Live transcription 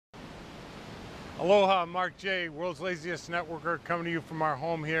Aloha, Mark J, world's laziest networker, coming to you from our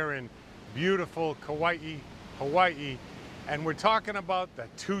home here in beautiful Kauai, Hawaii. And we're talking about the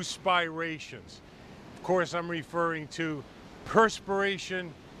two Spirations. Of course, I'm referring to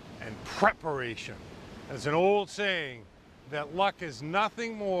perspiration and preparation. There's an old saying that luck is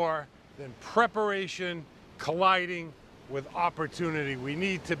nothing more than preparation colliding with opportunity. We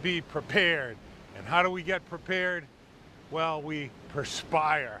need to be prepared. And how do we get prepared? Well, we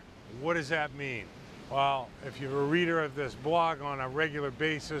perspire. What does that mean? Well, if you're a reader of this blog on a regular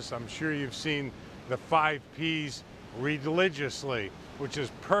basis, I'm sure you've seen the 5 Ps religiously, which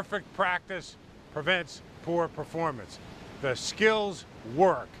is perfect practice prevents poor performance. The skills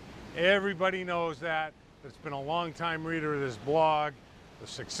work. Everybody knows that. It's been a long time reader of this blog. The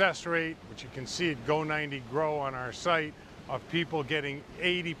success rate, which you can see at Go90 Grow on our site, of people getting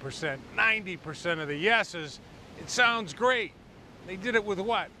 80%, 90% of the yeses, it sounds great. They did it with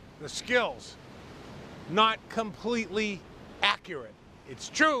what? The skills. Not completely accurate. It's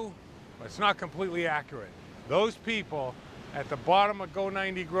true, but it's not completely accurate. Those people at the bottom of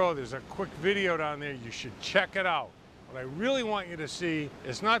Go90 Grow, there's a quick video down there, you should check it out. What I really want you to see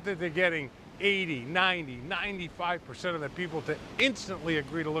is not that they're getting 80, 90, 95% of the people to instantly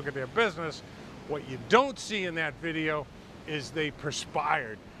agree to look at their business. What you don't see in that video is they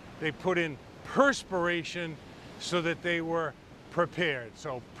perspired. They put in perspiration so that they were prepared.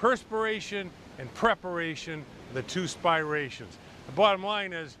 So perspiration and preparation, the two Spirations. The bottom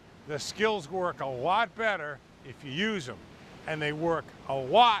line is the skills work a lot better if you use them, and they work a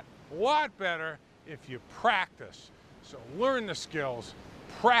lot better if you practice. So learn the skills,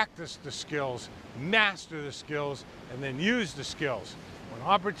 practice the skills, master the skills, and then use the skills. When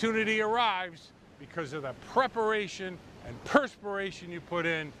opportunity arrives, because of the preparation and perspiration you put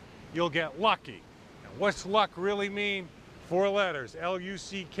in, you'll get lucky. And what's luck really mean? 4 letters,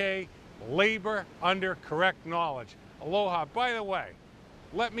 L-U-C-K, labor under correct knowledge. Aloha. By the way,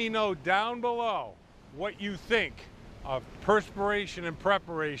 let me know down below what you think of perspiration and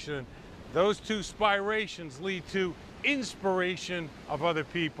preparation. Those two Spirations lead to inspiration of other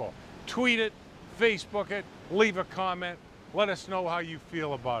people. Tweet it, Facebook it, leave a comment. Let us know how you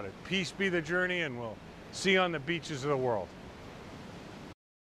feel about it. Peace be the journey, and we'll see you on the beaches of the world.